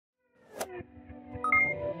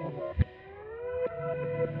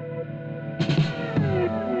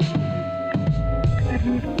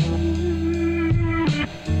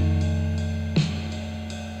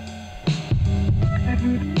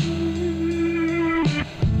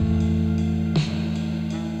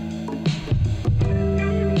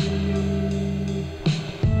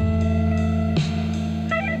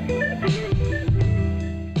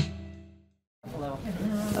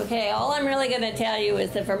tell you is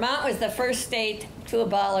that Vermont was the first state to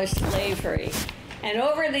abolish slavery. And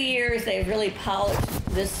over the years, they've really polished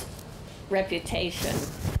this reputation.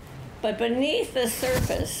 But beneath the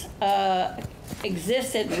surface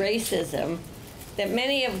existed racism that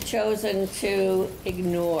many have chosen to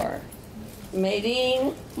ignore.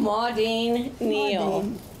 Maudine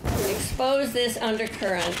Neal exposed this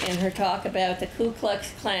undercurrent in her talk about the Ku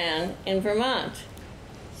Klux Klan in Vermont.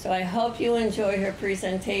 So I hope you enjoy her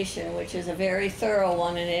presentation, which is a very thorough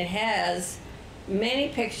one, and it has many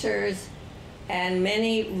pictures and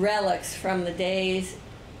many relics from the days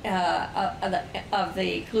of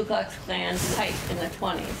the Ku Klux Klan's height in the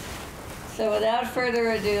 20s. So without further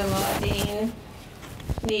ado, Maudine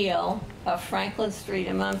Neal of Franklin Street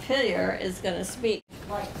in Montpelier is going to speak.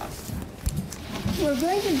 We're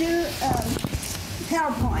going to do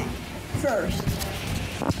PowerPoint first,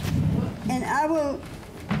 and I will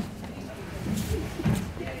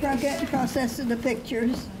process the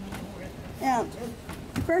pictures. Now,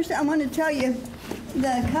 first I want to tell you,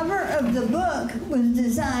 the cover of the book was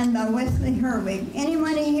designed by Wesley Herwig.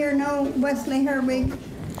 Anybody here know Wesley Herwig?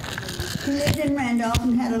 He lived in Randolph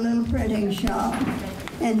and had a little printing shop,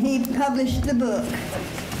 and he published the book,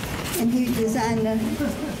 and he designed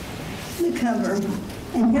the cover.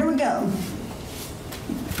 And here we go.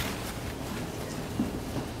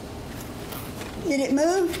 Did it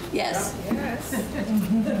move? Yes. Yes.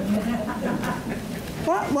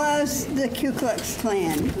 What was the Ku Klux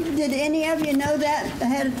Klan? Did any of you know that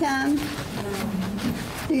ahead of time?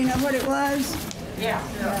 Do you know what it was? Yeah.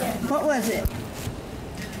 What was it?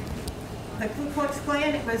 The Ku Klux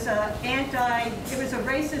Klan, it was a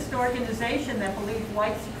racist organization that believed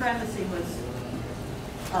white supremacy was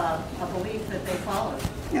a belief that they followed.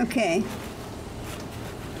 Okay.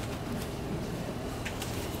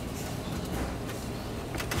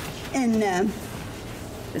 And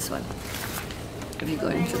This one. If you go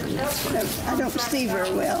into the next one. I don't see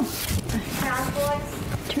very well.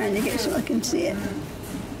 Trying to get so I can see it.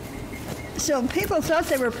 So people thought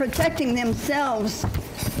they were protecting themselves.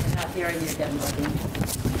 Not hearing you again, Maudine.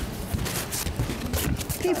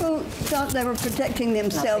 People thought they were protecting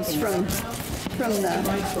themselves from the.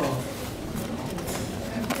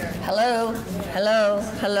 Hello, hello,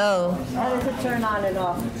 hello. How does it turn on and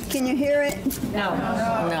off? Can you hear it? No,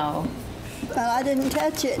 no. Well, I didn't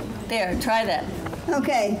touch it. There, try that.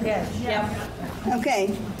 Okay. Yes. Yep.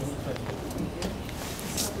 Okay.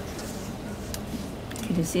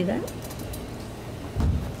 Can you see that?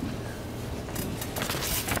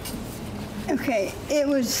 Okay. It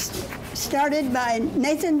was started by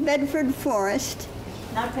Nathan Bedford Forrest.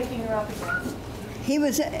 Not picking her up again.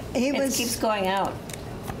 It keeps going out.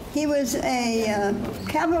 He was a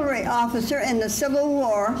cavalry officer in the Civil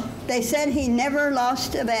War. They said he never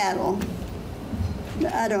lost a battle.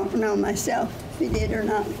 I don't know myself if he did or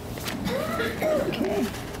not. Okay.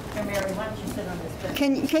 Here, Mary, why don't you sit on this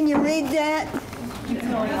bench? Can you read that? Keeps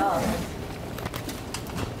going up.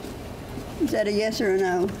 Is that a yes or a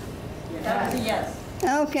no? That was a yes.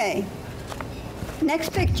 Okay.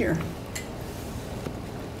 Next picture.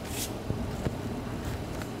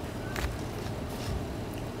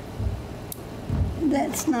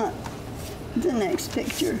 That's not the next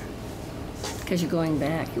picture. Because you're going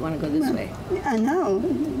back. You want to go this way. I know,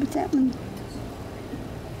 but that one.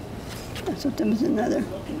 I thought there was another.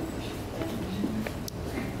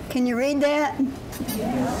 Can you read that?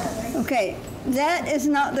 Yes. Okay, that is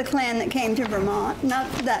not the Klan that came to Vermont, not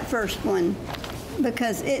that first one,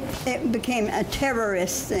 because it became a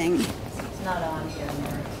terrorist thing. It's not on here,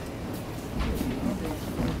 Mary.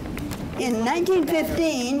 In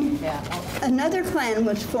 1915, another Klan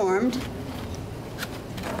was formed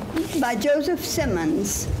by Joseph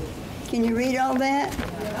Simmons. Can you read all that?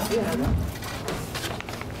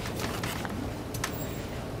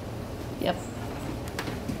 Yep.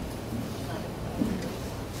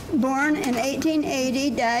 Born in 1880,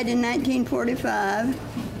 died in 1945.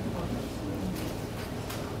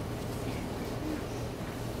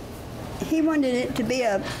 He wanted it to be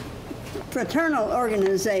a fraternal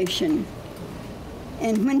organization.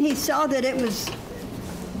 And when he saw that it was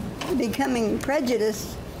becoming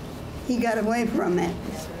prejudiced, he got away from it.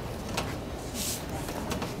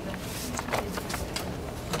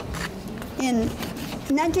 In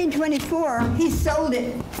 1924, he sold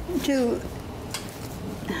it to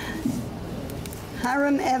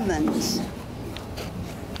Hiram Evans.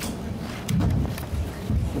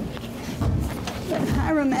 But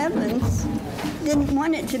Hiram Evans didn't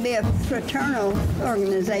want it to be a fraternal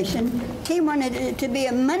organization. He wanted it to be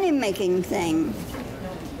a money-making thing.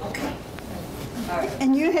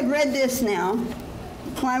 And you have read this now.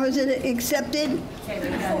 Why was it accepted? Okay,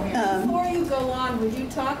 we got here. Before you go on, would you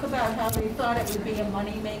talk about how they thought it would be a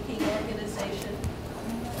money-making organization?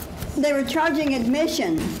 They were charging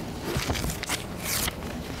admission.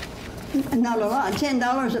 Not a lot,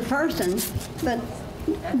 $10 a person, but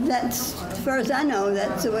that's, as far as I know,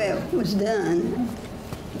 that's the way it was done.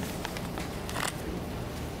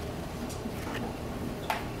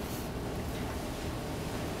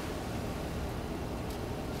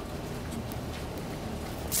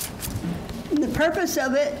 The purpose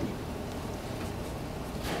of it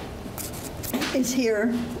is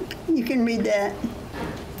here. You can read that.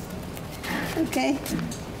 Okay?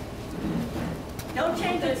 Don't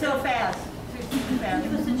change it so fast. Give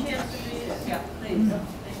us a chance to read it. Yeah, please. Thank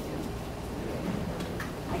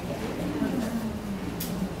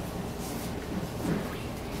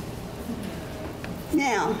you.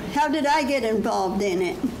 Now, how did I get involved in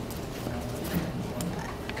it?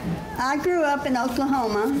 I grew up in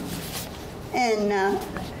Oklahoma, and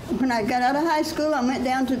when I got out of high school, I went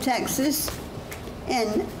down to Texas,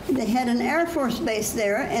 and they had an Air Force base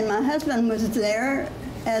there, and my husband was there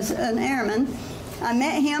as an airman. I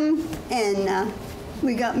met him, and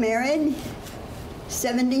we got married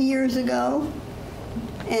 70 years ago,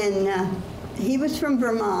 and he was from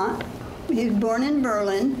Vermont. He was born in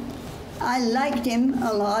Berlin. I liked him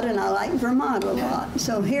a lot, and I liked Vermont a lot,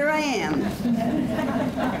 so here I am.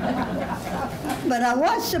 But I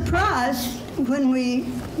was surprised when we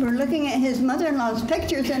were looking at his mother-in-law's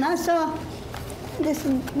pictures, and I saw this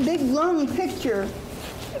big, long picture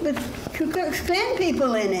with Ku Klux Klan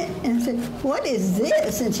people in it. And I said, what is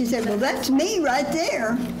this? And she said, well, that's me right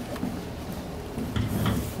there.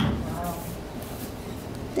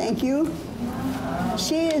 Thank you.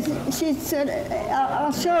 She said,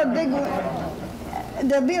 I'll show a big one.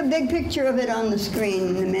 There'll be a big picture of it on the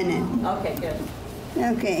screen in a minute. Okay, good.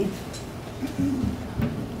 Okay.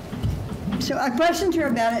 So I questioned her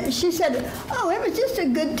about it. She said, oh, it was just a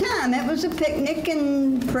good time. It was a picnic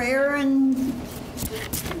and prayer and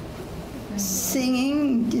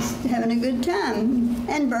singing, just having a good time,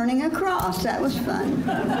 and burning a cross. That was fun.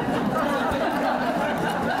 But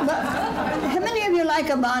how many of you like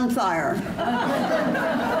a bonfire?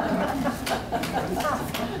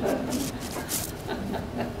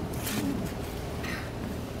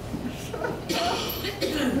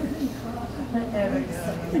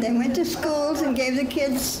 They went to schools and gave the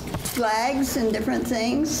kids flags and different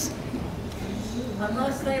things.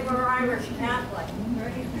 Unless they were Irish Catholic.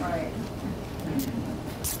 Right.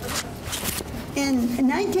 In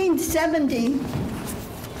 1970,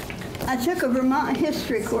 I took a Vermont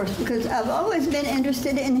history course because I've always been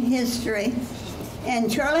interested in history. And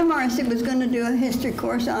Charlie Morrissey was going to do a history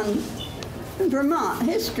course on Vermont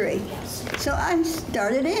history. So I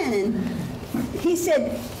started in, and he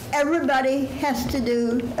said, everybody has to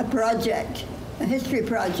do a project, a history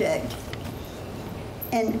project.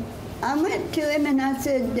 And I went to him and I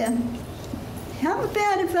said, how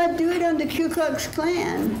about if I do it on the Ku Klux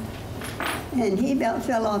Klan? And he about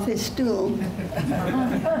fell off his stool.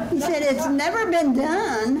 He said, it's never been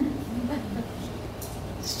done.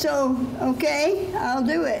 So, okay, I'll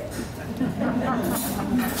do it.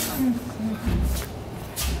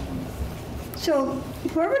 So,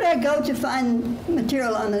 where would I go to find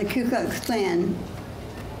material on the Ku Klux Klan?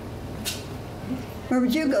 Where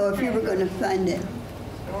would you go if you were going to find it?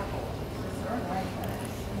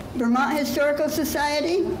 Vermont Historical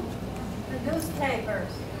Society? The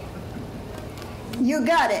newspapers. You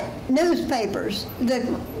got it. Newspapers. The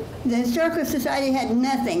Historical Society had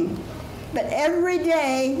nothing. But every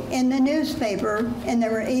day in the newspaper, and they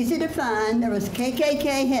were easy to find, there was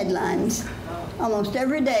KKK headlines almost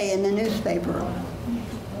every day in the newspaper.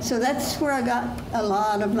 So that's where I got a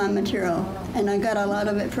lot of my material, and I got a lot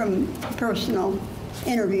of it from personal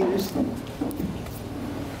interviews.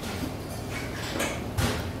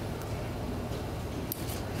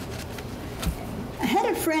 I had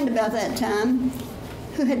a friend about that time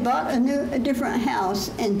who had bought a different house,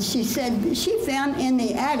 and she said she found in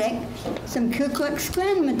the attic some Ku Klux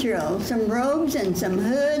Klan material, some robes and some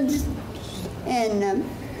hoods. And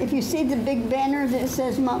if you see the big banner that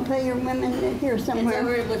says Montpelier Women here somewhere.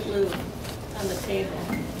 It's over with Lou on the table.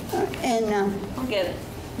 I'll get it.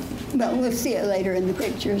 But we'll see it later in the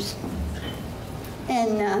pictures.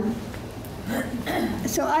 And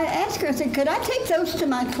so I asked her, I said, could I take those to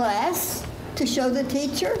my class to show the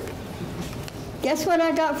teacher? Guess what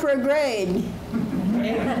I got for a grade?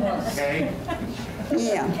 Okay.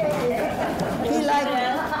 Yeah. He liked it.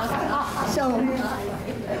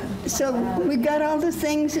 So we got all the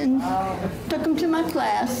things and took them to my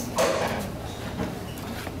class.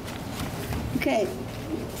 Okay.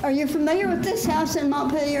 Are you familiar with this house in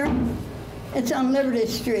Montpelier? It's on Liberty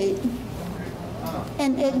Street.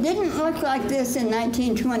 And it didn't look like this in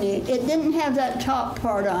 1920. It didn't have that top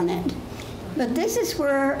part on it. But this is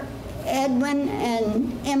where Edwin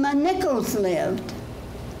and Emma Nichols lived.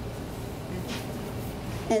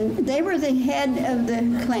 And they were the head of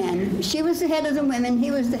the Klan. She was the head of the women,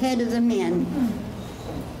 he was the head of the men.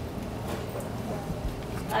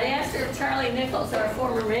 I asked her if Charlie Nichols, our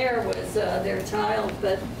former mayor, was their child,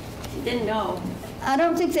 but she didn't know. I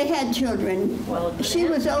don't think they had children. Well, she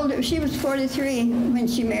was older. She was 43 when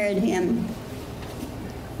she married him.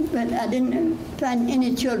 But I didn't find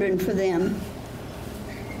any children for them.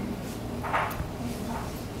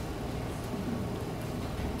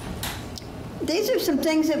 These are some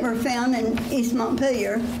things that were found in East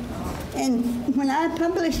Montpelier. And when I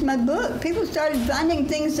published my book, people started finding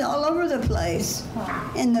things all over the place.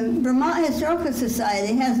 And the Vermont Historical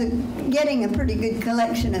Society has getting a pretty good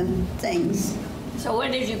collection of things. So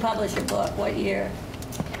when did you publish your book? What year?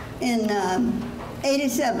 In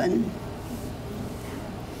 87.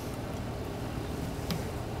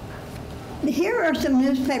 Here are some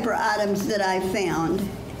newspaper items that I found.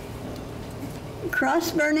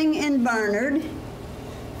 Cross burning in Barnard,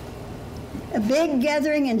 a big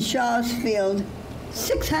gathering in Shaw's Field,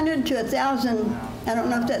 600 to 1,000, I don't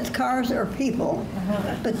know if that's cars or people,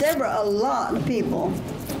 but there were a lot of people.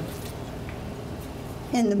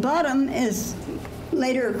 In the bottom is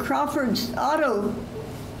later Crawford's Auto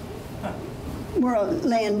World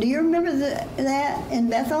land. Do you remember that in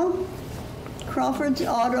Bethel? Crawford's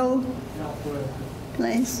Auto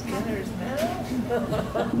place.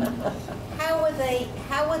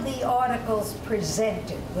 How were the articles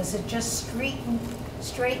presented? Was it just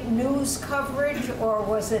straight news coverage, or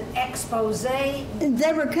was it expose? They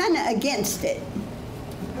were kind of against it.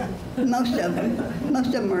 Most of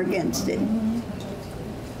them were against it.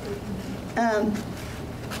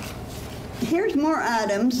 Here's more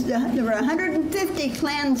items. There were 150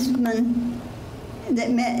 Klansmen that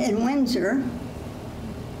met in Windsor.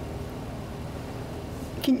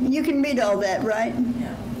 You can read all that, right?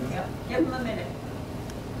 Yeah. Yep. Give them a minute.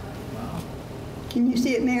 Can you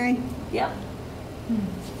see it, Mary? Yep.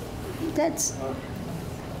 That's,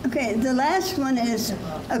 okay, the last one is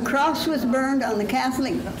a cross was burned on the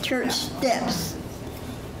Catholic Church steps.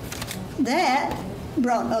 That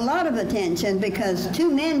brought a lot of attention because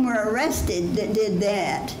 2 men were arrested that did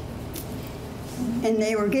that. And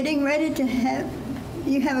they were getting ready to have,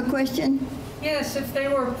 you have a question? Yes, if they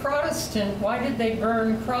were Protestant, why did they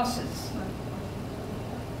burn crosses?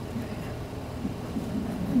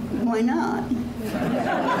 Why not?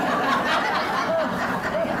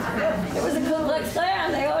 It was a Ku Klux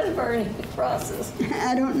Klan. They always burn crosses.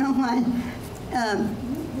 I don't know why.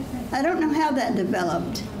 I don't know how that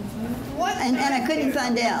developed. What And I time couldn't period-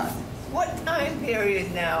 find out. What time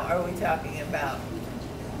period now are we talking about?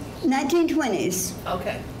 1920s,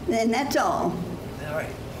 Okay, and that's all. all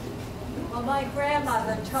right. Well, my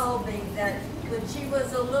grandmother told me that when she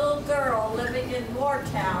was a little girl living in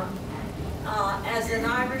Moortown, as an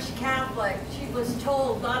Irish Catholic, she was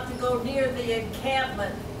told not to go near the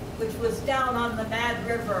encampment, which was down on the Mad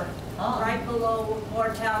River, right below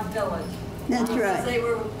Moortown Village. That's Because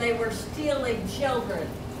right. they were stealing children.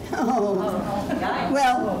 Oh,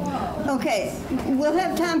 well, okay. We'll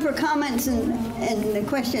have time for comments and the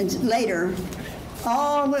questions later,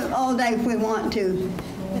 all day if we want to.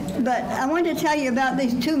 But I want to tell you about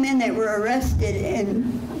these 2 men that were arrested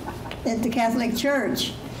at the Catholic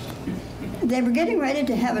Church. They were getting ready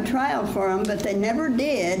to have a trial for them, but they never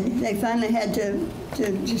did. They finally had to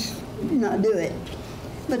just not do it.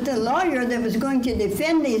 But the lawyer that was going to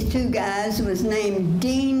defend these 2 guys was named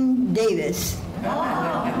Dean Davis.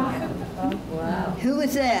 Wow. Who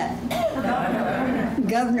was that?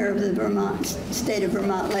 Governor of the state of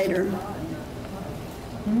Vermont later.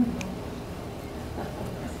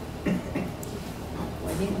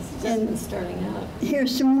 Well, he must have just been starting out.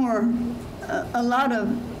 Here's some more, a lot of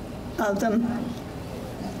them.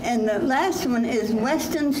 And the last one is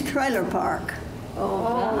Weston's Trailer Park.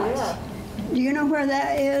 Oh, gosh. Do you know where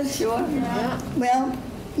that is? Sure. Well,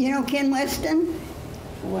 you know Ken Weston?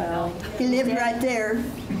 Well, He lived right there.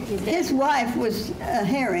 His wife was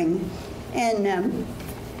Herring, and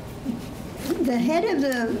the head of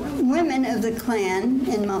the women of the Klan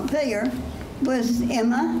in Montpelier was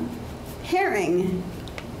Emma Herring,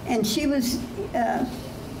 and she was a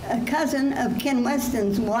cousin of Ken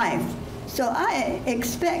Weston's wife. So I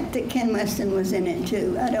expect that Ken Weston was in it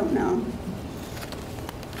too. I don't know,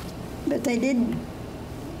 but they did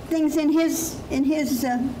things in his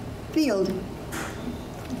field.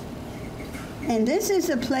 And this is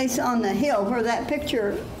a place on the hill where that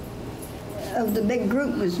picture of the big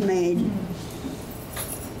group was made.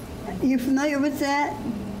 You familiar with that?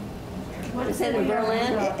 Is it in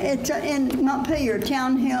Berlin? It's in Montpelier,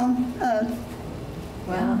 Town Hill.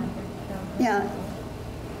 Wow. Yeah.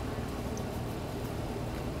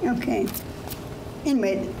 Okay.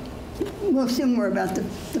 Anyway, we'll see more about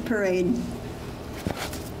the parade.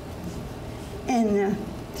 And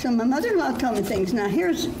so my mother-in-law told me things. Now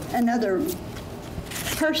here's another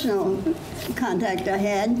personal contact I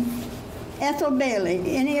had. Ethel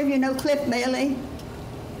Bailey. Any of you know Cliff Bailey?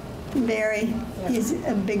 Barry. He's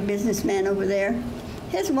a big businessman over there.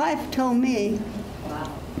 His wife told me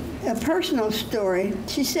a personal story.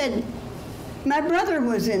 She said, my brother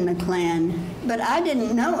was in the Klan, but I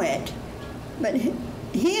didn't know it. But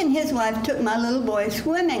he and his wife took my little boy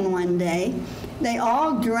swimming one day. They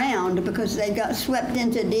all drowned because they got swept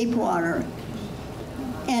into deep water.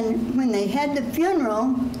 And when they had the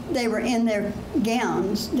funeral, they were in their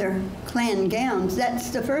gowns, their Klan gowns.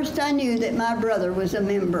 That's the first I knew that my brother was a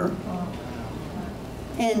member.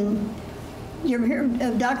 And you ever heard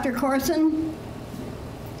of Dr. Corson?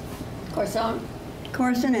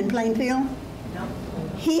 Corson in Plainfield? No.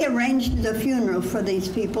 He arranged the funeral for these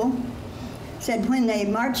people. Said when they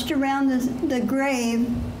marched around the grave,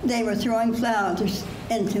 they were throwing flowers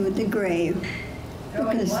into the grave.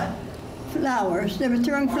 Throwing what? Flowers. They were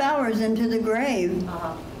throwing flowers into the grave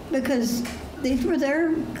because these were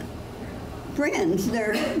their friends,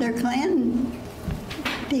 their Klan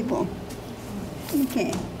people.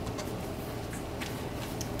 Okay.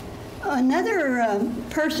 Another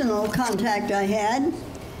personal contact I had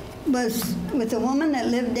was with a woman that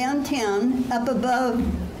lived downtown up above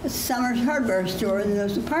Summers Hardware Store in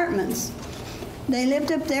those apartments. They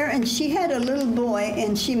lived up there, and she had a little boy,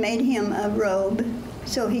 and she made him a robe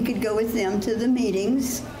so he could go with them to the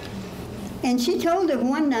meetings. And she told of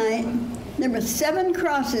one night there were 7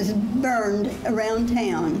 crosses burned around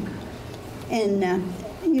town. And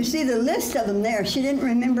you see the list of them there. She didn't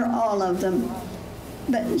remember all of them,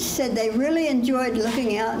 but said they really enjoyed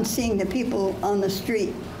looking out and seeing the people on the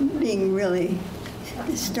street being really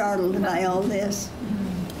startled by all this.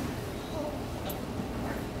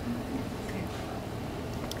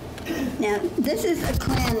 Now, this is a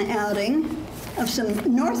Klan outing of some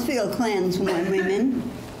Northfield Klansmen women,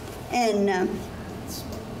 and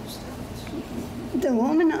the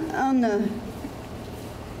woman on the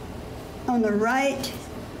right,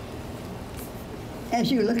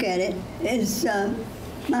 as you look at it, is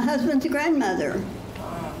my husband's grandmother,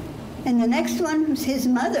 and the next one was his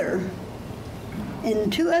mother,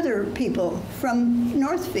 and 2 other people from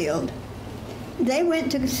Northfield. They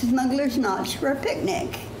went to Smuggler's Notch for a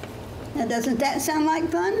picnic. Now, doesn't that sound like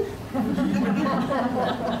fun?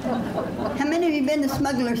 How many of you been to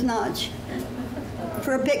Smuggler's Notch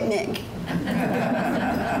for a picnic?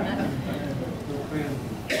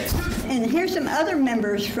 And here's some other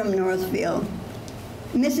members from Northfield.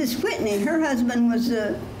 Mrs. Whitney, her husband was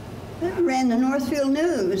ran the Northfield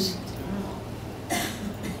News.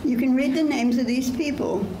 You can read the names of these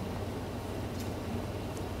people.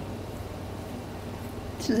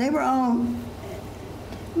 So they were all,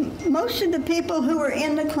 most of the people who were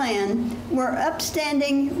in the Klan were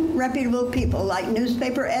upstanding, reputable people, like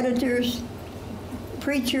newspaper editors,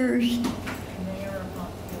 preachers.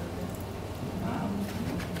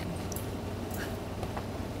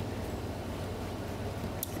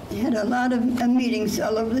 They had a lot of meetings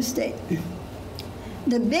all over the state.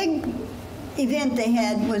 The big event they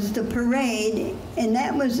had was the parade, and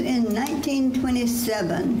that was in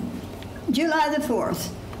 1927, July the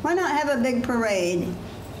 4th. Why not have a big parade?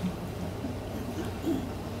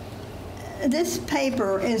 This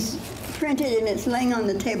paper is printed and it's laying on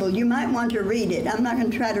the table. You might want to read it. I'm not going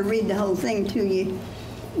to try to read the whole thing to you,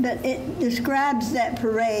 but it describes that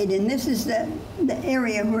parade, and this is the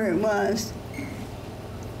area where it was.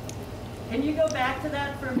 Can you go back to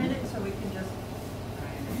that for a minute so we can just...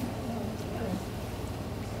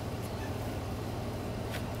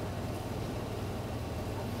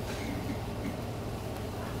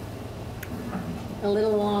 A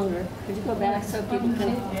little longer. Could you go back so people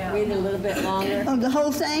can read it a little bit longer? Oh, the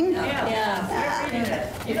whole thing? Yeah.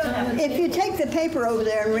 If you take the paper over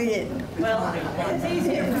there and read it, Well, it's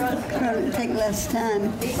easier for us. it'll take less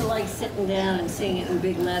time. People like sitting down and seeing it in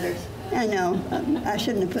big letters. I know. I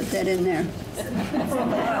shouldn't have put that in there.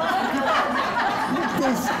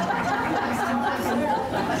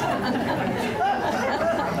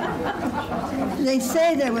 They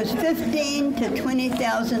say there was 15 to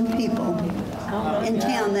 20,000 people in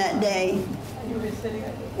town that day.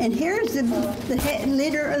 And here's the head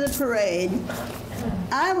leader of the parade.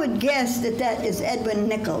 I would guess that that is Edwin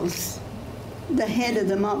Nichols, the head of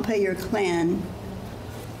the Montpelier Klan.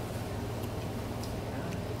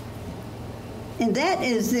 And that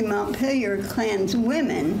is the Montpelier Klan's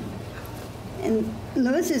women. And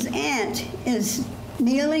Lewis's aunt is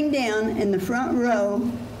kneeling down in the front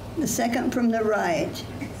row, the second from the right.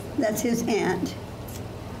 That's his aunt.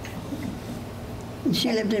 And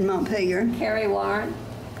she lived in Montpelier. Carrie Warren?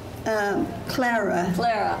 Clara.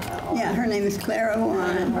 Clara. Oh, Yeah, her name is Clara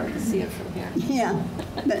Warren. hard to see it from here. Yeah,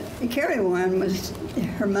 but Carrie Warren was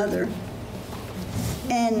her mother.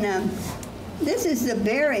 And this is the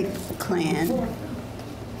Berry Klan.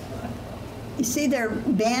 You see their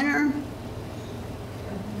banner?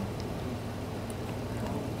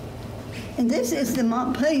 And this is the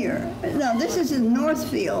Montpelier. No, this is the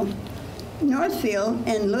Northfield. Northfield,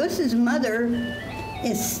 and Lewis's mother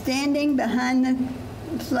is standing behind the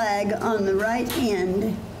flag on the right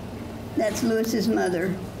end. That's Lewis's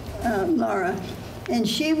mother, Laura. And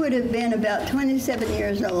she would have been about 27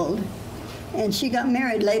 years old. And she got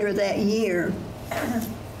married later that year.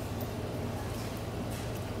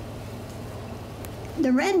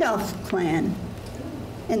 The Randolph Klan.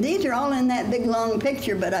 And these are all in that big long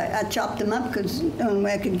picture, but I chopped them up because the only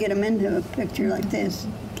way I could get them into a picture like this.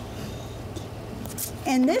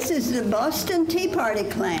 And this is the Boston Tea Party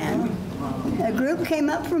Klan. A group came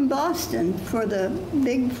up from Boston for the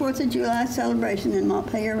big 4th of July celebration in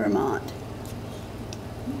Montpelier, Vermont.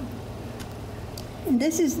 And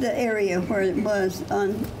this is the area where it was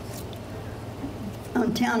on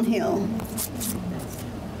Town Hill.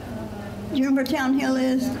 Do you know where Town Hill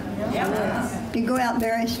is? Yep. You go out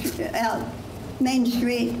out Main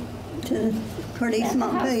Street to toward East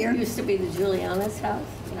Montpelier. Used to be the Juliana's house?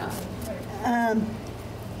 No.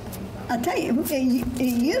 I'll tell you, it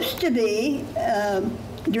used to be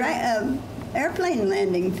airplane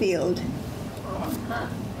landing field.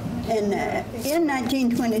 And in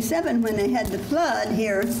 1927, when they had the flood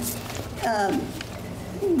here,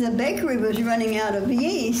 the bakery was running out of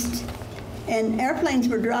yeast, and airplanes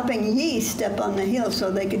were dropping yeast up on the hill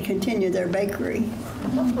so they could continue their bakery.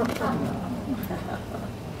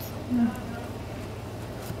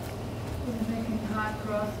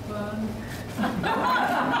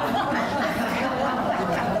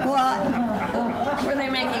 What? Were they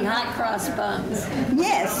making hot cross buns?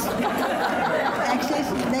 Yes. Actually,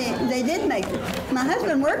 they did make it. My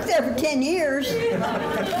husband worked there for 10 years.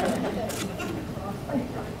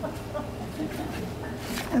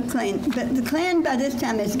 But the Klan by this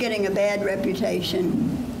time is getting a bad reputation.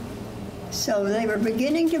 So they were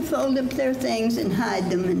beginning to fold up their things and hide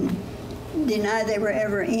them and deny they were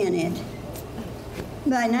ever in it.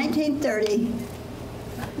 By 1930,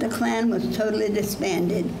 the Klan was totally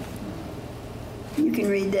disbanded. You can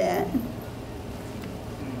read that.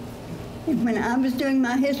 And when I was doing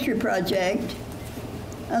my history project,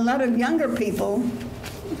 a lot of younger people,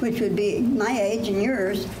 which would be my age and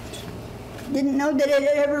yours, didn't know that it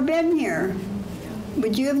had ever been here.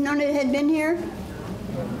 Would you have known it had been here?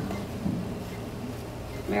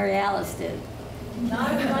 Mary Alice did.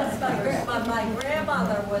 Not much, but my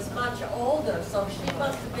grandmother was much older, so she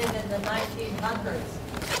must have been in the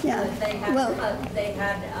 1900s. Yeah. They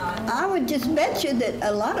had. I would just bet you that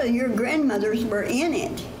a lot of your grandmothers were in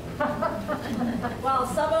it. Well,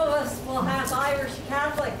 some of us will have Irish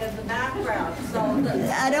Catholic in the background, so.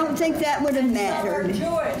 I don't think that would have mattered.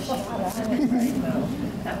 Some are Jewish.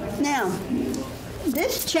 Now,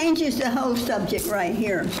 this changes the whole subject right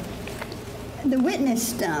here. The witness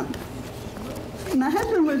stump. My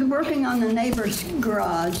husband was working on the neighbor's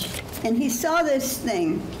garage, and he saw this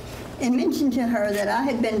thing and mentioned to her that I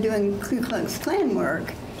had been doing Ku Klux Klan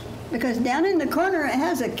work, because down in the corner it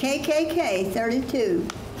has a KKK 32,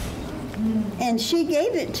 and she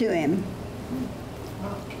gave it to him.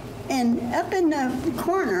 And up in the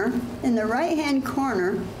corner, in the right-hand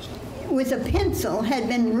corner, with a pencil had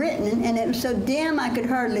been written, and it was so dim I could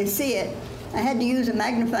hardly see it. I had to use a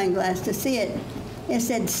magnifying glass to see it. It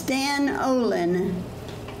said Stan Olin,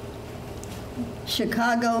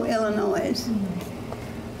 Chicago, Illinois.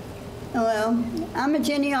 Well, I'm a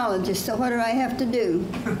genealogist, so what do I have to do?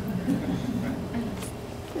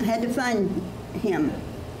 I had to find him.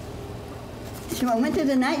 So I went to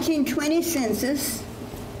the 1920 census,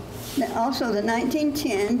 also the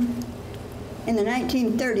 1910, and the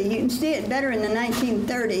 1930. You can see it better in the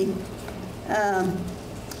 1930.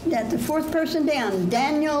 That the fourth person down,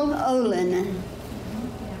 Daniel Olin.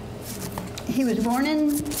 He was born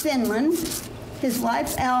in Finland. His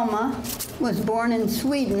wife, Alma, was born in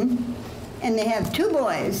Sweden. And they have two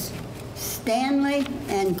boys, Stanley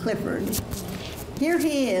and Clifford. Here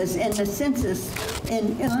he is in the census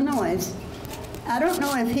in Illinois. I don't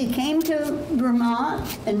know if he came to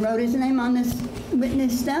Vermont and wrote his name on this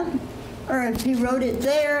witness stump, or if he wrote it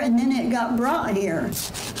there and then it got brought here.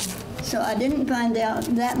 so I didn't find out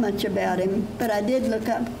that much about him, but I did look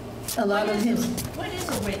up a lot of his. What is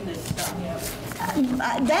a witness stuff?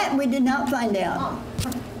 That we did not find out.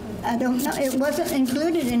 I don't know. It wasn't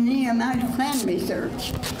included in any of my Klan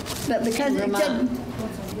research, but because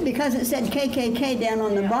it said KKK down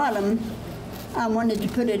on the bottom, I wanted to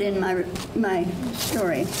put it in my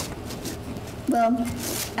story. Well,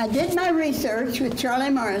 I did my research with Charlie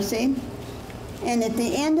Morrissey, and at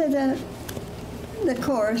the end of the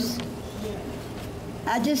course,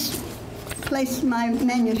 I just placed my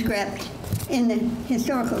manuscript in the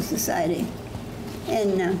Historical Society,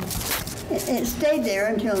 and it stayed there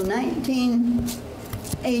until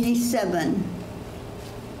 1987.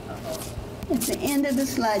 It's the end of the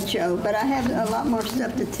slideshow, but I have a lot more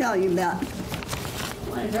stuff to tell you about.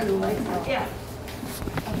 Yeah.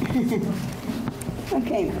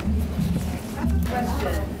 Okay.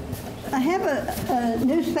 Question. I have a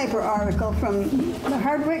newspaper article from the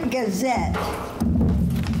Hardwick Gazette.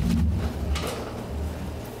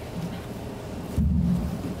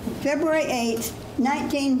 February 8th,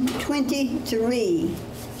 1923.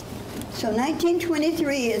 So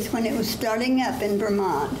 1923 is when it was starting up in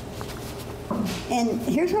Vermont. And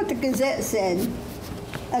here's what the Gazette said.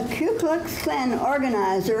 A Ku Klux Klan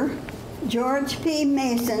organizer, George P.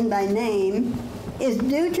 Mason by name, is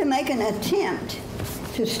due to make an attempt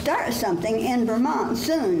to start something in Vermont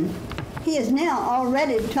soon. He is now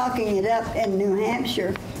already talking it up in New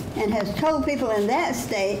Hampshire and has told people in that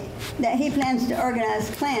state that he plans to organize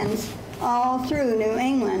Klans all through New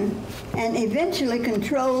England and eventually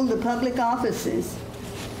control the public offices.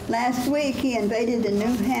 Last week, he invaded the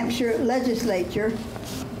New Hampshire legislature,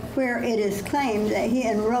 where it is claimed that he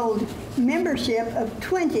enrolled membership of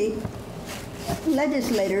 20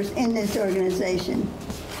 legislators in this organization.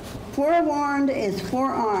 Forewarned is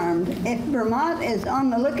forearmed. If Vermont is on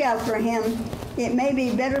the lookout for him, it may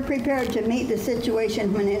be better prepared to meet the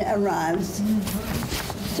situation when it arrives.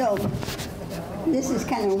 So this is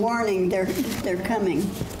kind of warning they're coming.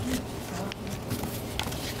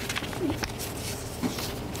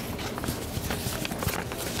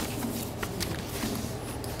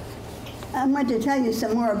 I'm going to tell you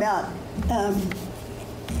some more about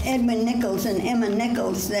Edwin Nichols and Emma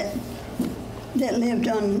Nichols that lived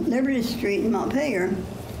on Liberty Street in Montpelier.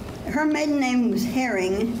 Her maiden name was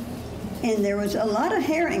Herring, and there was a lot of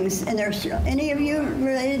herrings. And there's any of you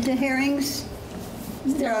related to herrings?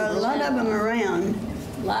 There are a lot of them around.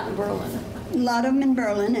 A lot in Berlin. A lot of them in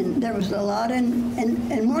Berlin, and there was a lot in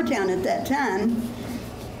Moortown at that time.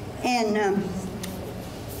 And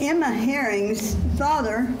Emma Herring's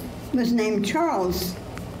father was named Charles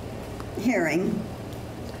Herring,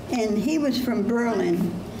 and he was from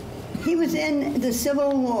Berlin. He was in the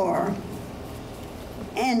Civil War,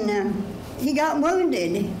 and he got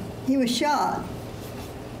wounded. He was shot,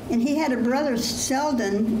 and he had a brother,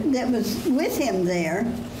 Selden, that was with him there,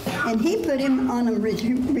 and he put him on a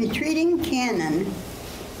retreating cannon.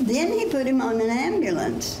 Then he put him on an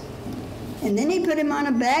ambulance, and then he put him on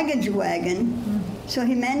a baggage wagon, so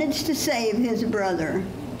he managed to save his brother.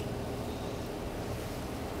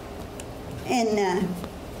 And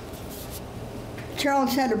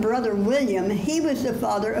Charles had a brother, William. He was the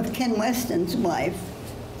father of Ken Weston's wife.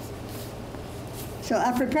 So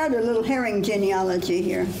I prepared a little Herring genealogy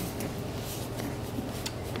here.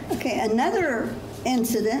 Okay, another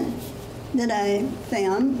incident that I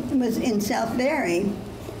found was in South Barry.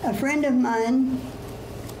 A friend of mine,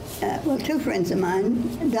 well, two friends of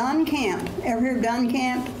mine, Don Camp. Ever heard of Don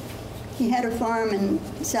Camp? He had a farm in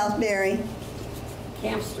South Barry.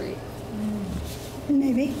 Camp Street.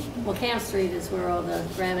 Maybe. Well, Camp Street is where all the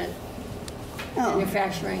granite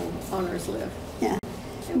manufacturing owners live. Yeah.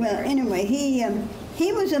 Well, anyway, he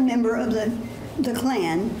was a member of the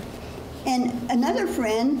Klan, and another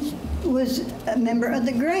friend was a member of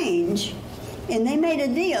the Grange, and they made a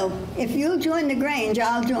deal. If you'll join the Grange,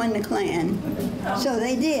 I'll join the Klan. So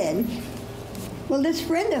they did. Well, this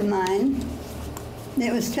friend of mine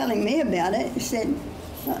that was telling me about it said,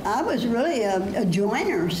 I was really a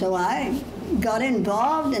joiner, so I got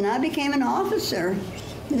involved and I became an officer.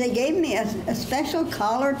 They gave me a special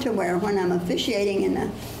collar to wear when I'm officiating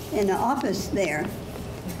in the office there.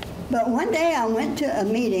 But one day I went to a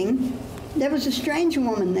meeting. There was a strange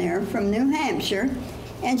woman there from New Hampshire,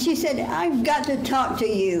 and she said, I've got to talk to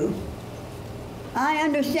you. I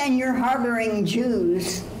understand you're harboring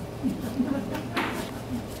Jews.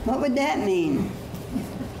 What would that mean?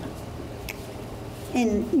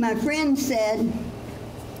 And my friend said,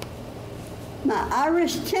 my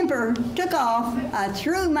Irish temper took off. I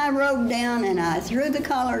threw my robe down and I threw the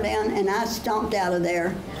collar down and I stomped out of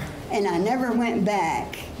there, and I never went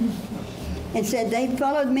back. and said they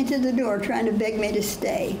followed me to the door trying to beg me to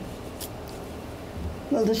stay.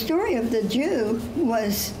 Well, the story of the Jew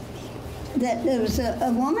was that there was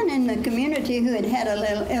a woman in the community who had had a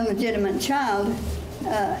little illegitimate child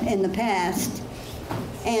in the past,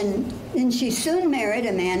 and then she soon married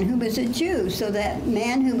a man who was a Jew, so that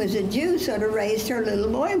man who was a Jew sort of raised her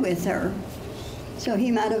little boy with her. So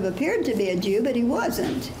he might have appeared to be a Jew, but he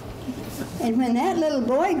wasn't. And when that little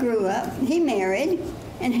boy grew up, he married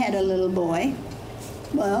and had a little boy.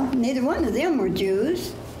 Well, neither one of them were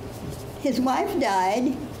Jews. His wife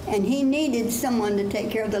died, and he needed someone to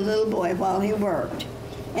take care of the little boy while he worked.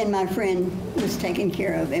 And my friend was taking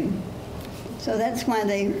care of him. So that's why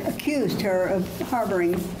they accused her of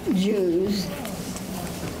harboring Jews.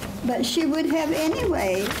 But she would have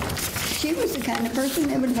anyway. She was the kind of person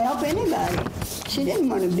that would help anybody. She didn't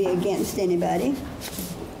want to be against anybody.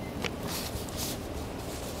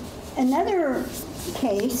 Another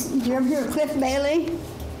case, did you ever hear of Cliff Bailey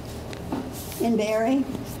in Barry?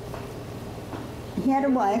 He had a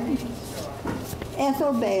wife,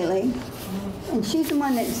 Ethel Bailey, and she's the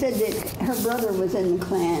one that said that her brother was in the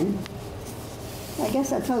Klan. I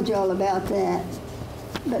guess I told you all about that.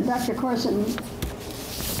 But Dr. Corson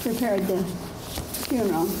prepared the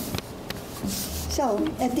funeral. So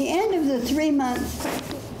at the end of the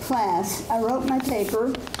 3-month class, I wrote my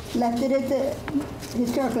paper, left it at the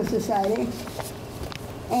Historical Society,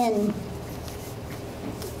 and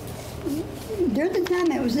during the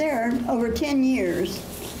time it was there, over 10 years,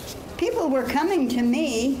 people were coming to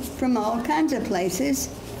me from all kinds of places.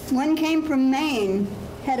 One came from Maine,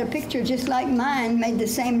 had a picture just like mine, made the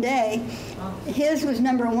same day. His was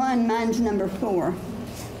number 1, mine's number 4.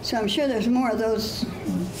 So I'm sure there's more of those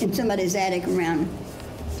in somebody's attic around.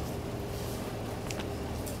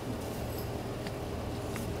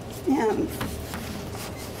 Now,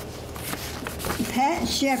 Pat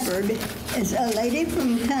Shepard is a lady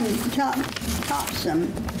from Topsom,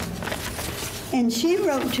 and she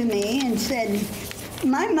wrote to me and said,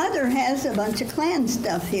 my mother has a bunch of Klan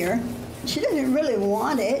stuff here. She doesn't really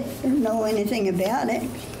want it or know anything about it.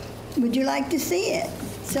 Would you like to see it?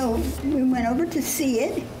 So we went over to see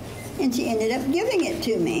it, and she ended up giving it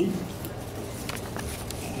to me.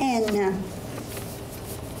 And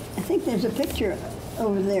I think there's a picture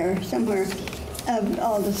over there somewhere of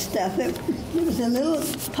all the stuff. It was a little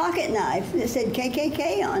pocket knife that said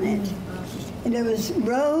KKK on it. And there was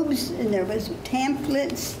robes, and there was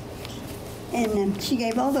pamphlets, and she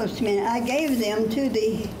gave all those to me. And I gave them to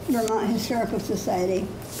the Vermont Historical Society.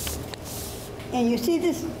 And you see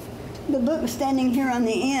this, the book standing here on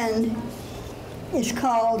the end is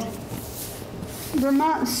called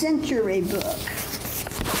Vermont Century Book.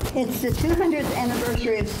 It's the 200th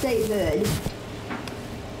anniversary of statehood.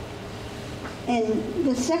 And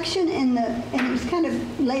the section and it was kind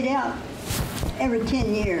of laid out every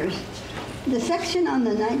 10 years. The section on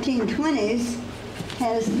the 1920s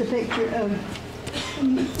has the picture of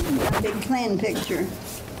a big Klan picture.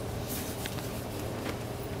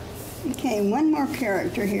 Okay, one more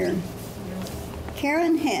character here.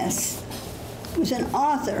 Karen Hess was an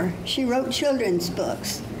author. She wrote children's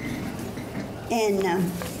books. And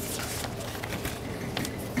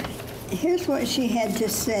here's what she had to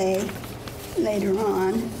say later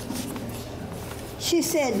on. She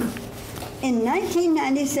said, in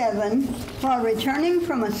 1997, while returning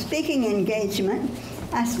from a speaking engagement,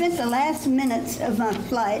 I spent the last minutes of my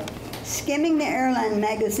flight skimming the airline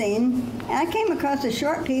magazine, and I came across a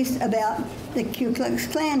short piece about the Ku Klux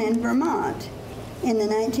Klan in Vermont in the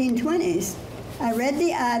 1920s. I read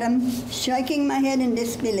the item, shaking my head in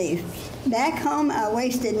disbelief. Back home, I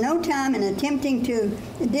wasted no time in attempting to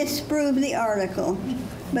disprove the article,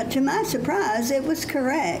 but to my surprise, it was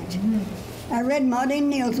correct. I read Maudine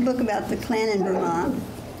Neal's book about the Klan in Vermont.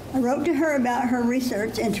 I wrote to her about her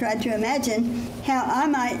research and tried to imagine how I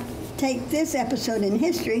might take this episode in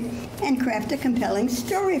history and craft a compelling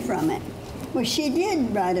story from it. Well, she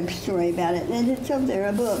did write a story about it, and it's over there,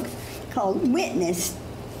 a book called Witness.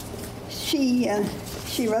 She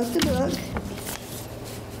wrote the book,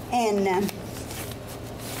 and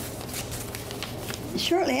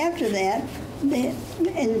shortly after that,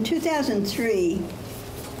 in 2003,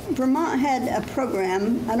 Vermont had a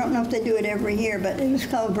program. I don't know if they do it every year, but it was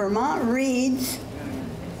called Vermont Reads.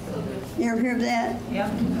 You ever hear of that?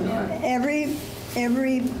 Yeah. Every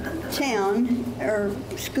town, or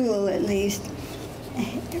school at least,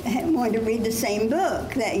 wanted to read the same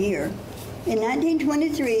book that year. In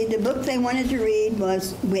 1923, the book they wanted to read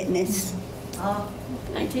was Witness.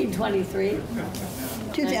 1923?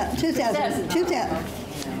 2000.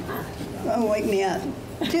 Oh, wake me up.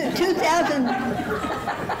 2000,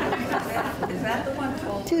 Is that the one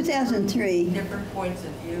called 2003. Different Points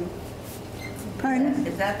of View? Pardon?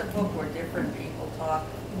 Is that the book where different people talk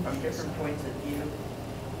from different points of view?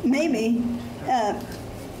 Maybe.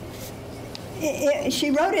 She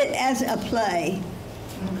wrote it as a play.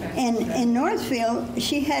 Okay. And in Northfield,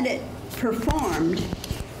 she had it performed.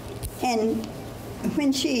 And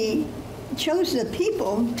when she chose the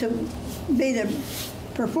people to be the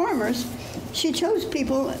performers, she chose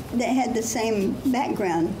people that had the same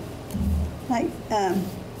background. Like,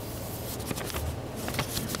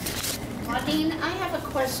 Claudine, I have a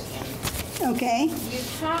question. okay, You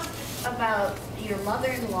talked about your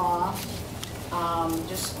mother-in-law,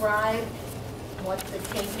 described what the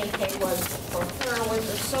KKK was for her was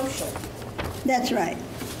a social. that's right.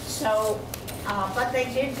 So, but they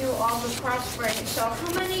did do all the cross-breeding. So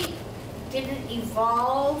how many did it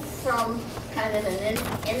evolve from kind of an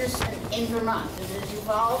innocent, in Vermont, did it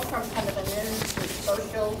evolve from kind of an innocent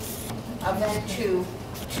social event to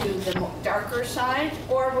the darker side?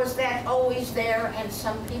 Or was that always there and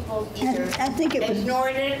some people either I think it was-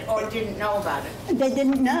 ignored it or didn't know about it? They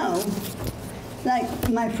didn't know. Like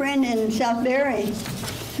my friend in South Barry,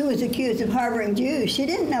 who was accused of harboring Jews, she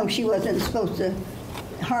didn't know she wasn't supposed to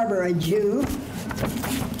harbor a Jew.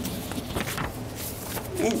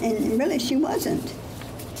 And really, she wasn't.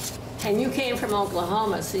 And you came from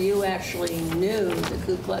Oklahoma, so you actually knew the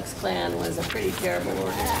Ku Klux Klan was a pretty terrible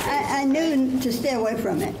organization. I knew to stay away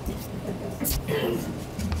from it.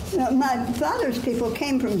 My father's people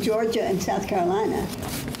came from Georgia and South Carolina,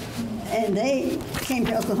 and they came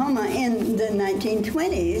to Oklahoma in the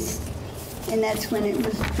 1920s, and that's when it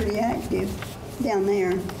was pretty active down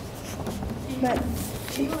there. But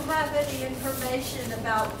Do you have any information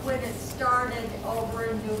about when it started over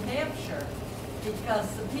in New Hampshire? Because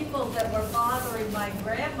the people that were bothering my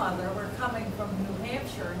grandmother were coming from New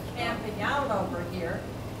Hampshire and camping out over here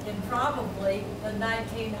in probably the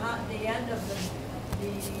end of the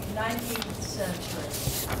 19th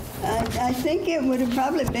century. I think it would have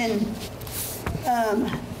probably been,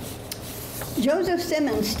 Joseph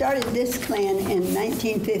Simmons started this Klan in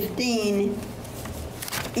 1915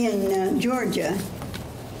 in Georgia,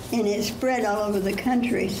 and it spread all over the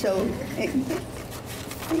country, so it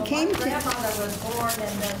came My to... grandmother was born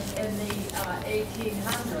in the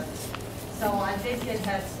 1800s, so I think it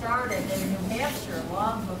had started in New Hampshire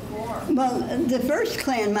long before. Well, the first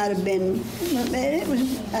Klan might have been, it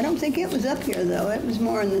was, I don't think it was up here, though. It was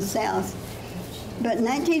more in the South. But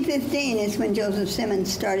 1915 is when Joseph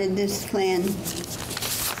Simmons started this Klan.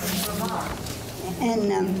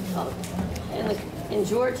 And In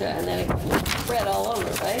Georgia, and then it spread all over,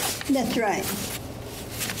 right? that's right.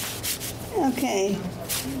 Okay.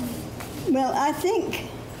 Well, I think,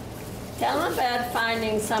 Tell them about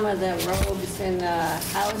finding some of the robes in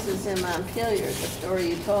houses in Montpelier, the story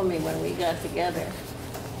you told me when we got together.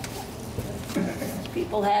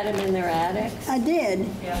 People had them in their attics. I did.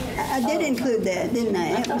 I did include that, didn't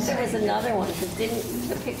I? I It thought was- there was another one, because didn't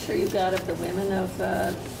the picture you got of the women of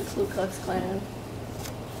the Ku Klux Klan?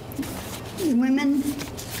 Women,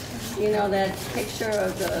 You know, that picture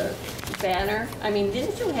of the banner? I mean,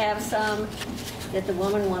 didn't you have some that the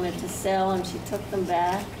woman wanted to sell and she took them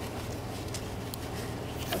back?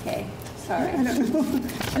 Okay, sorry. I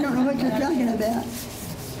don't know what you're talking about.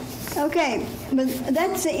 Okay, but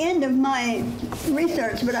that's the end of my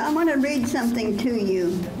research, but I want to read something to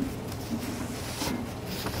you.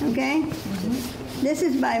 Okay? This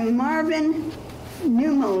is by Marvin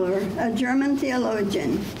Niemöller, a German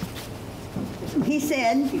theologian. He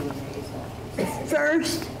said,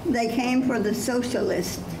 first they came for the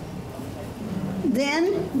socialists.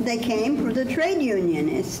 Then they came for the trade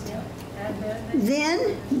unionists.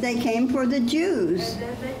 Then they came for the Jews.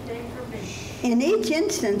 In each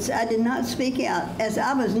instance, I did not speak out, as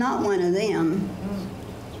I was not one of them.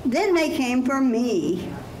 Then they came for me,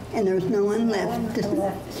 and there was no one left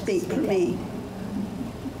to speak for me.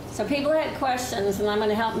 So people had questions, and I'm going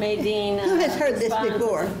to help Nadine. Who has heard this respond.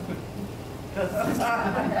 before? I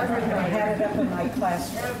had it up in my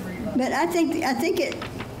classroom. But I think it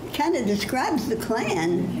kind of describes the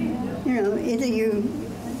Klan. You know, either you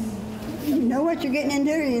know what you're getting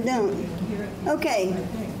into or you don't. Okay.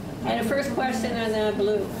 I had a first question and then a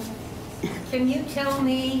blue. Can you tell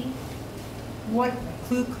me what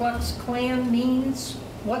Ku Klux Klan means?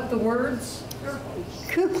 What the words?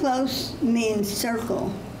 Ku Klux means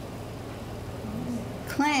circle.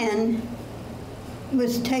 Klan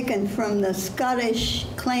was taken from the Scottish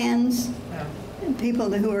clans, people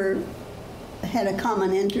who had a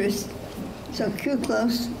common interest. So Ku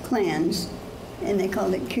Klux Klans, and they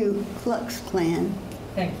called it Ku Klux Klan.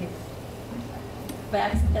 Thank you.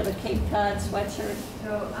 back of a Cape Cod sweatshirt.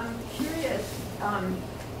 So I'm curious,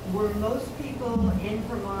 were most people in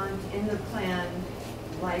Vermont in the Klan,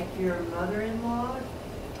 like your mother-in-law,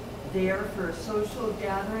 there for a social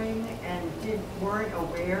gathering and weren't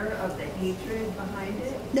aware of the hatred behind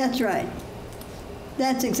it? That's right.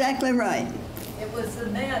 That's exactly right. It was the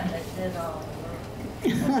men that did all the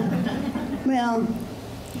work. Well,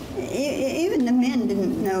 even the men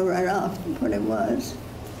didn't know right off what it was.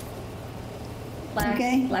 Black,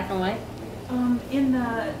 Okay. black and white. In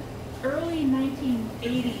the early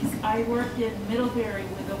 1980s, I worked in Middlebury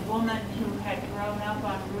with a woman who had grown up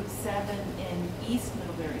on Route 7 in East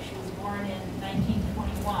Middlebury. She was born in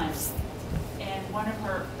 1921. And one of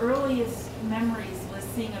her earliest memories was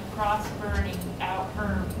seeing a cross burning out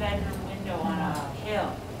her bedroom window on a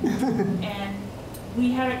hill. And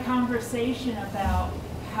we had a conversation about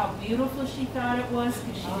how beautiful she thought it was,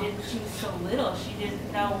 because she was so little, she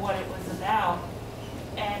didn't know what it was about.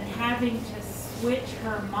 And having to switch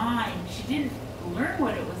her mind, she didn't learn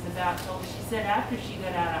what it was about till she said after she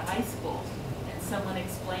got out of high school and someone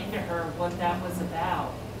explained to her what that was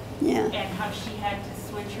about. Yeah. And how she had to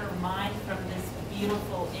switch her mind from this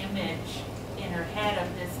beautiful image in her head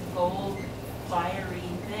of this gold, fiery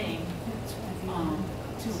thing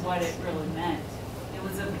to what it really meant. It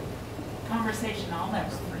was a conversation I'll never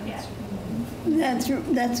forget.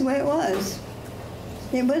 That's the way it was.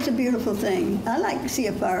 It was a beautiful thing. I like to see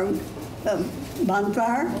a bonfire.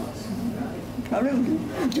 Probably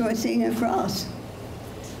would enjoy seeing a cross.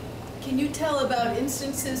 Can you tell about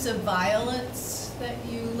instances of violence that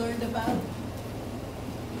you learned about?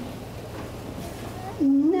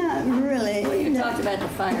 Not really. Well, you talked about the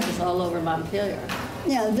fires all over Montpelier.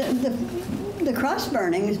 Yeah, the cross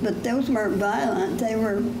burnings, but those weren't violent. They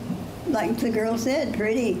were, like the girl said,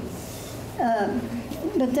 pretty.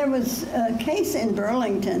 But there was a case in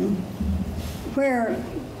Burlington where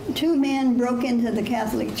two men broke into the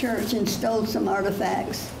Catholic Church and stole some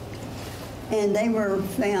artifacts. And they were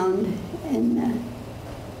found, and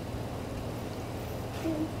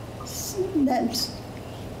that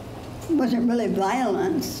wasn't really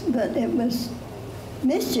violence, but it was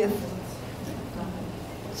mischief.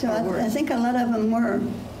 So I think a lot of them were.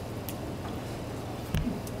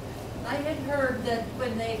 I had heard that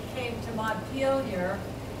when they came to Montpelier,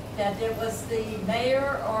 that it was the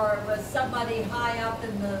mayor or it was somebody high up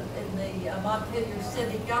in the Montpelier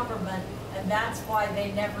city government, and that's why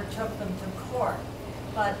they never took them to court.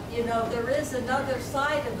 But, you know, there is another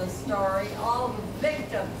side of the story, all the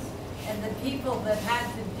victims and the people that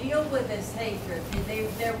had to deal with this hatred.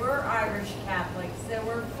 There were Irish Catholics, there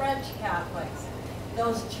were French Catholics,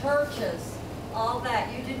 those churches, all that.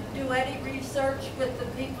 You didn't do any research with the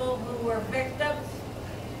people who were victims?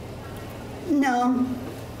 No,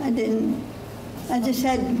 I didn't. I just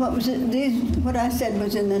had what I said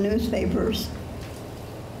was in the newspapers.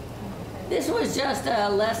 This was just a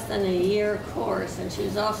less than a year course, and she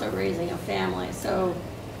was also raising a family. So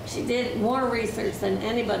she did more research than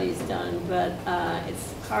anybody's done, but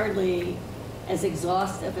it's hardly as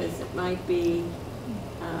exhaustive as it might be.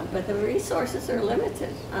 But the resources are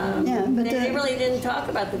limited. Yeah, but they really didn't talk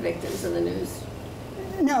about the victims in the news.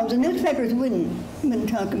 No, the newspapers wouldn't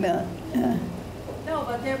talk about. No,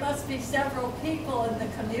 but there must be several people in the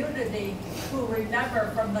community who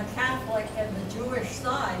remember from the Catholic and the Jewish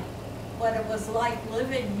side what it was like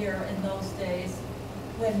living here in those days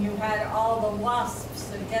when you had all the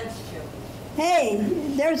wasps against you. Hey,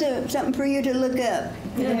 there's something for you to look up.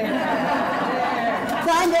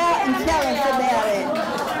 Find out and tell us about it.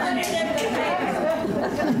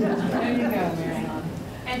 There you go, Mary.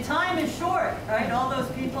 And time is short, right? All those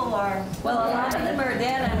people are... Well, a lot of them are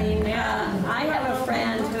dead. I mean, I have a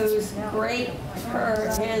friend whose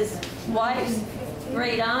his wife's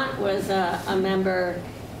great aunt was a member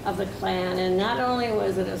of the Klan, and not only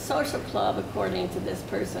was it a social club, according to this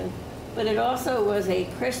person, but it also was a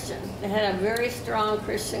Christian. It had a very strong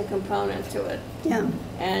Christian component to it. Yeah.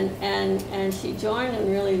 And she joined and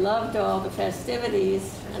really loved all the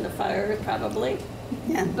festivities and the fires, probably.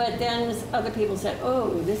 Yeah. But then other people said,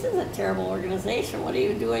 "Oh, this is a terrible organization. What are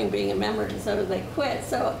you doing being a member?" And so they quit.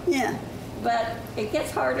 So yeah. But it gets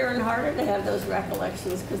harder and harder to have those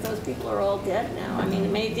recollections because those people are all dead now. I mean,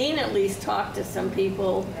 Maydeen at least talked to some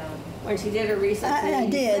people when she did her research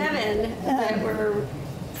in 87 that were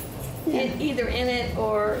either in it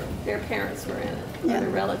or their parents were in it, or their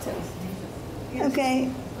relatives. Okay.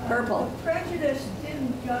 Purple. Prejudice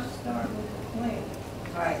didn't just start with the Klan.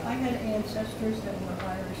 Right. I had ancestors that were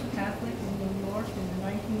Irish Catholic in New York in the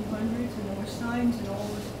 1900s, and there were signs in all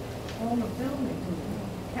the buildings.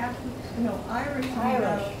 Catholics, Irish.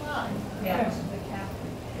 Irish. Yes, the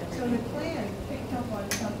Catholic. So the Klan picked up on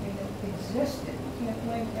something that existed. You can't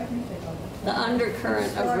blame everything on The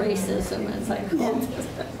undercurrent of racism, as I call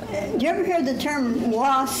it. Do you ever hear the term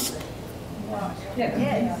WASP?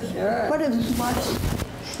 Yes. Sure. What does WASP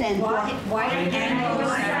stand for? White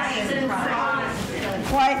Anglo-Saxon Protestant.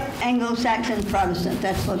 White Anglo-Saxon Protestant,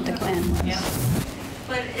 that's what the Klan was.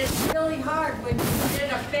 But it's really hard when you're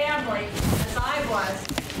in a family, as I was,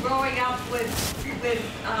 growing up with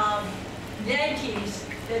Yankees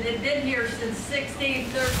that had been here since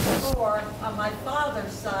 1634 on my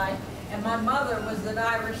father's side, and my mother was an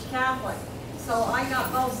Irish Catholic. So I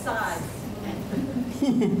got both sides.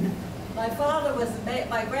 My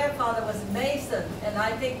grandfather was a Mason, and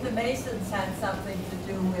I think the Masons had something to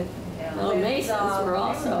do with. Well, Masons were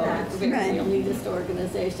also a very Right. elitist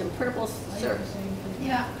organization. Purple shirt.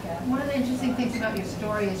 Yeah, one of the interesting things about your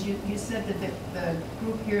story is you said that the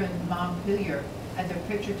group here in Montpelier had their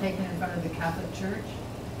picture taken in front of the Catholic Church.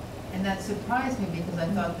 And that surprised me because I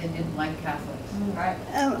thought they didn't like Catholics. Right.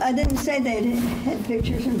 I didn't say they had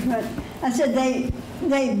pictures in front. I said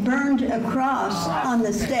they burned a cross on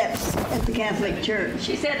the steps at the Catholic Church.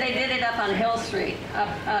 She said they did it up on Hill Street,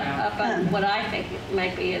 up on what I think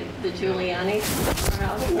might be the Giuliani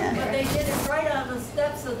house. Yeah. But they did it right on the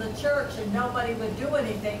steps of the church, and nobody would do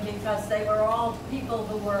anything because they were all people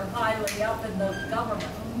who were highly up in the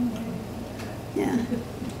government. Yeah.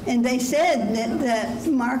 And they said that the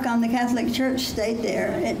mark on the Catholic Church stayed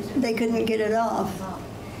there. They couldn't get it off.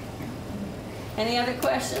 Any other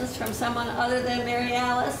questions from someone other than Mary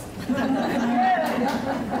Alice?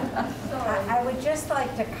 I would just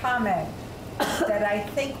like to comment that I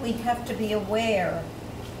think we have to be aware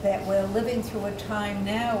that we're living through a time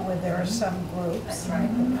now where there are some groups,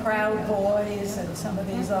 the Proud Boys and some of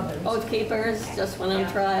these others. Oath Keepers just went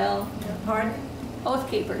on trial. Pardon? Oath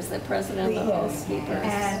Keepers, the president of the Oath Keepers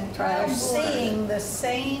And trial. I'm seeing the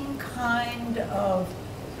same kind of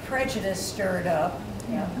prejudice stirred up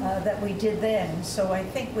that we did then. So I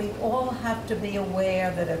think we all have to be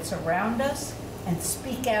aware that it's around us and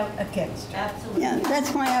speak out against it. Absolutely. Yeah,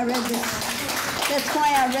 that's why I read this. That's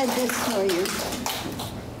why I read this for you.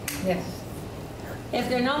 Yes. If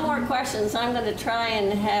there are no more questions, I'm going to try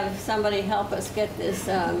and have somebody help us get this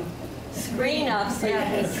screen up so you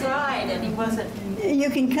can see. He tried and he wasn't. You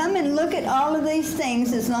can come and look at all of these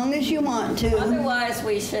things as long as you want to. Otherwise,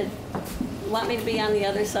 we should, want me to be on the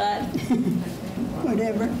other side?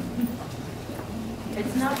 Whatever.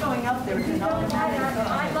 It's not going up there.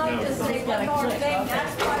 I'd like to say one more thing.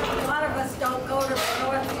 That's why